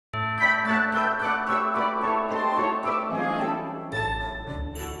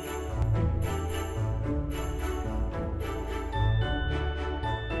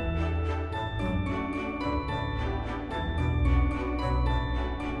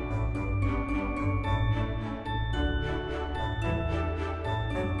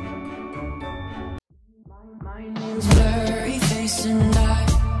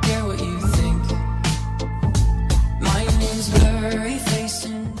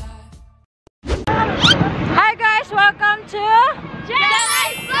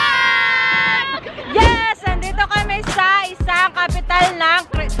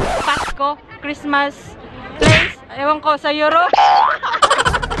Christmas place. Ewan ko, sa Europe.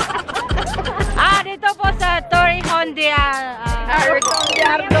 Dito po sa Torrejón de Ardoz.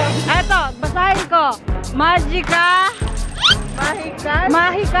 Eto, basahin ko. Mágicas,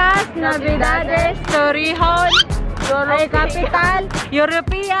 Navidades, Torrejón, ay capital,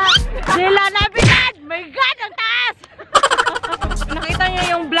 Europea, de la Navidad! My God, ang taas! Nakita niyo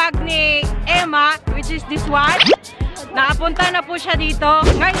yung vlog ni Emma, which is this one. Nakapunta na po siya dito.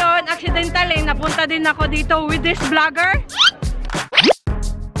 Ngayon, accidentally, napunta din ako dito with this vlogger.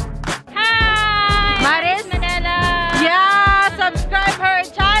 Hi! Maris Manila! Yeah! Subscribe her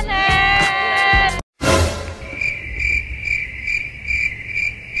channel!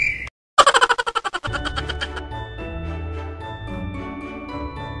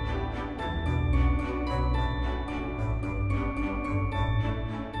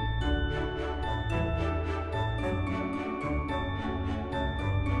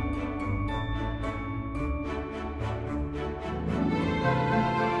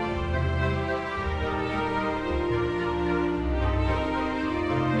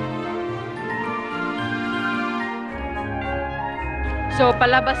 So,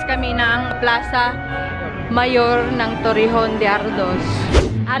 palabas kami ng Plaza Mayor ng Torrejón de Ardoz.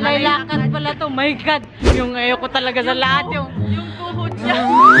 Alay lakad pala to. My God! Yung ayoko talaga sa lahat. Yung tuhod niya.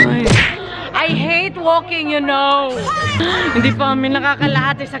 I hate walking, you know. Hindi pa kami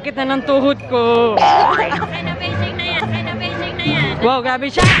nakakalahat. Sakit na ng tuhod ko. Amazing na yan. Amazing na yan. Wow,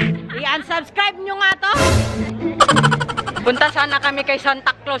 grabe siya. I-unsubscribe nyo nga to. Punta sana kami kay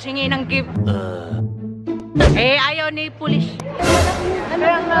Santa Claus. Hingi ng gift. Ayaw ni pulis.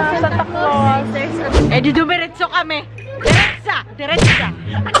 Kaya nga, Santa Claus. Di dumiretso kami. Diretsa.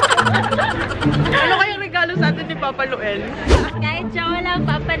 Ano kayang regalo sa atin ni Papa Noel? Kahit jowa lang,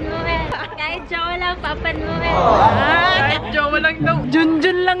 Papa Noel. Kahit jowa lang, Papa Noel. Kahit jowa lang daw.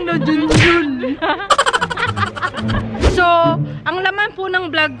 Junjun lang no, junjun. So, ang laman po ng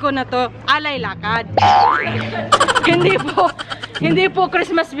vlog ko na to, alay lakad. Hindi po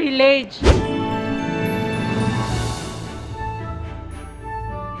Christmas village.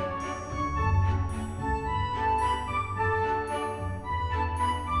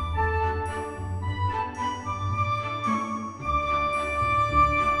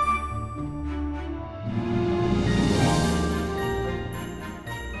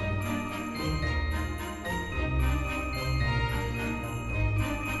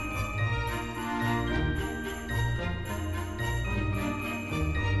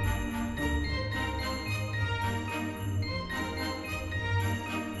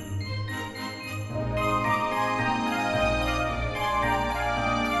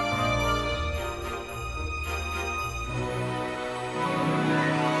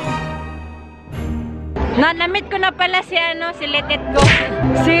 Na-meet ko na pala si Let It Go.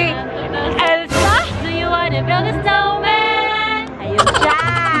 Si Elsa. Do you wanna build a snowman? Ayun siya.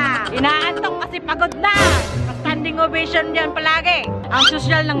 Inaantok kasi pagod na. Standing ovation yan palagi. Ang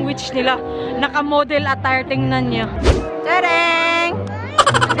social ng witch nila. Naka-model attire, tingnan niyo. Tereng!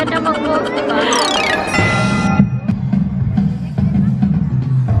 Ang ganda mag-post, diba?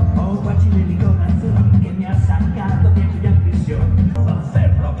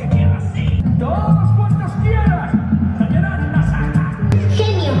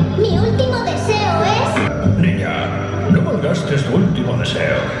 Este es tu último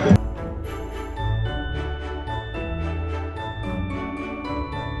deseo.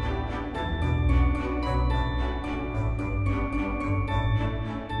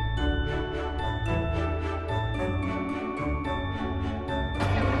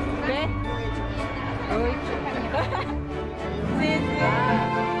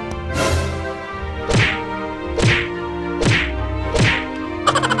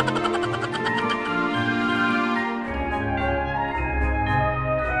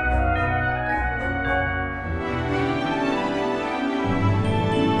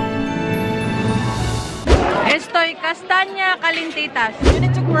 Estoy castaña calentitas. You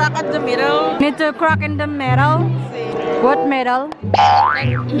need to crack at the middle. Need to crack in the middle. What middle?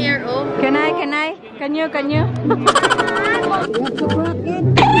 Like here, oh. Can I? Can you? You have to crack it.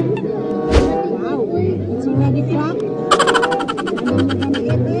 Wow, it's already cracked. And then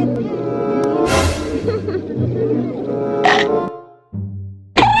you're gonna eat it.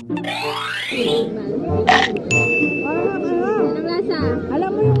 Anong lasa? Alam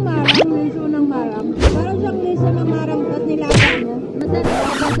mo yung marang, liso ng marang? Parang siyang liso ng marang at nilaga mo.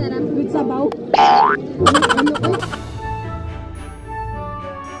 Masarap. With sabaw. Ano ko?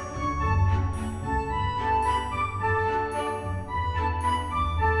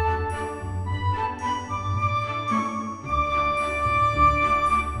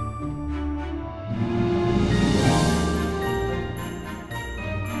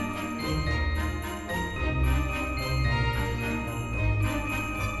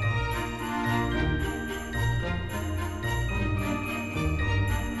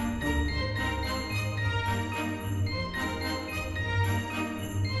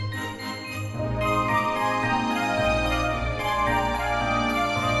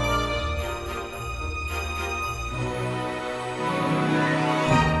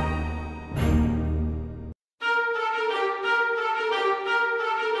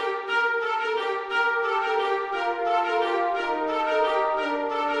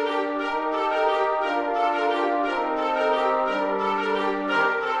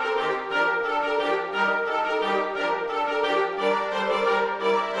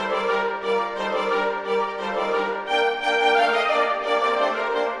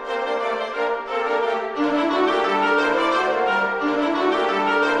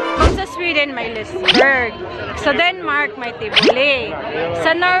 Sweden may Lisberg. Sa Denmark may Tivoli.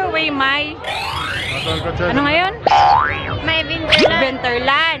 Sa Norway may ano ngayon? May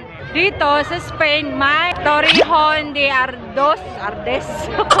Winterland. Dito sa Spain may Torrejón de Ardoz,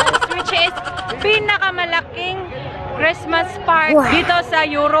 which is pinakamalaking Christmas park dito sa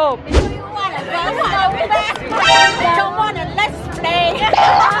Europe. Let's play!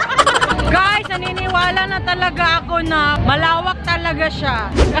 Guys, naniniwala na talaga ako na malawak talaga siya.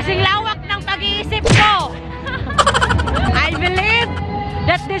 Kasing lawak ng pag-iisip ko. I believe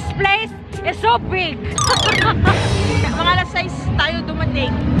that this place is so big. Mga alas 6 tayo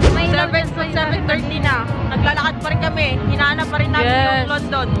dumating. 7:30 na. Naglalakad pa rin kami. Hinahanap pa rin namin yung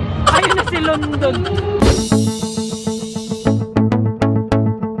London. Ayun na si London.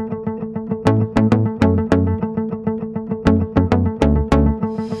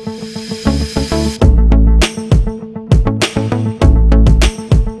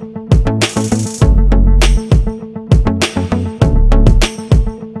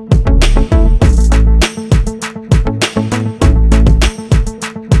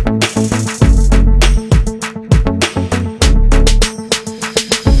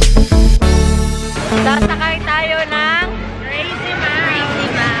 Sasakay tayo ng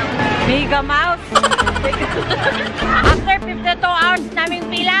Mega Mouse. After 52 hours naming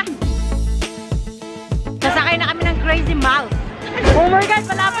pila, sasakay na kami ng Crazy Mouse. Oh my God,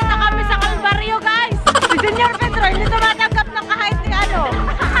 malapit na kami sa Calvario, guys. Si Senior Pedro, hindi tumatanggap ng kahit ni ano.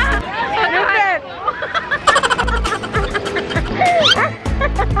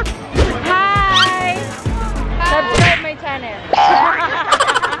 Hi! Subscribe my channel.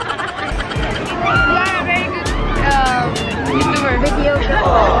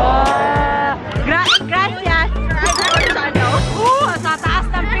 Gracias. Sa taas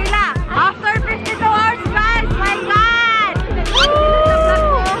ng pila. After 52 hours, guys. My God!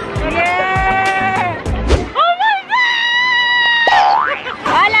 Yeah! Oh my God!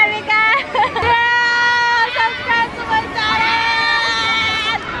 Hola, Mika! Yeah! Subscribe to my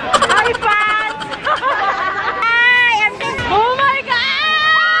channel! Hi, fans! Hi! Oh my God!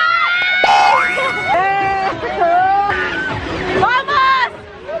 Vamos!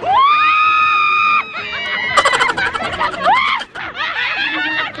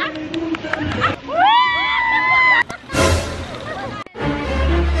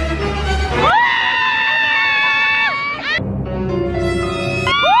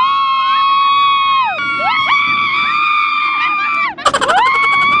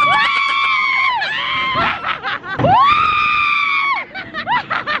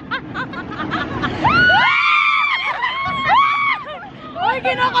 Ay,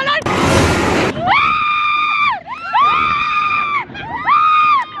 kinakalan!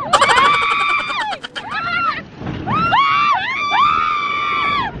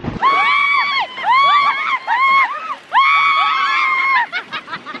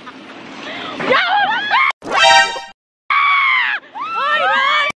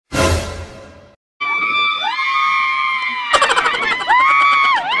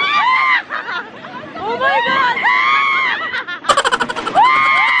 Oh my God!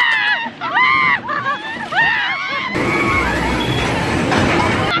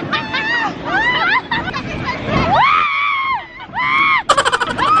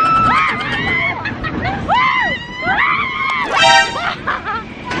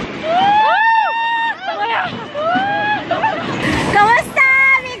 Kamusta,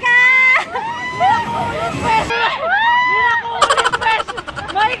 Mika?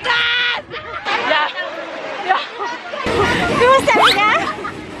 My God! Kamusta, Mika?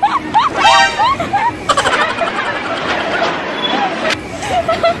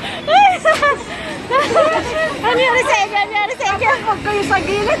 Ano nangyari sa inyo? Ano nangyari sa inyo? Pag kayo sa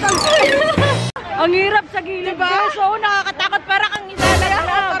gilid, ang hirap sa gilid. Diba? So, nakakatakot. Parang ang isa na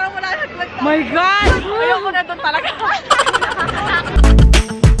lang. Parang wala nagwag. My God! Ayoko na doon talaga.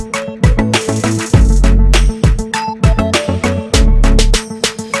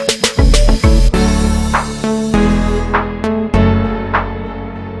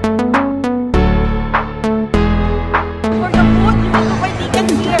 For the food, you need to buy ticket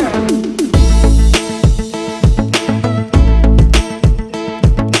here.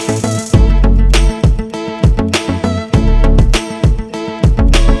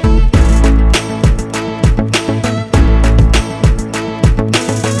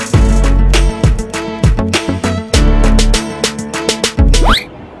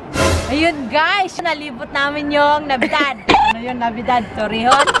 Ayun guys, nalibot namin yung Navidad. Ano yung Navidad?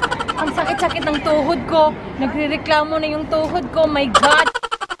 Torrejón. Ang sakit-sakit ng tuhod ko. Nagre-reklamo na yung tuhod ko. My God!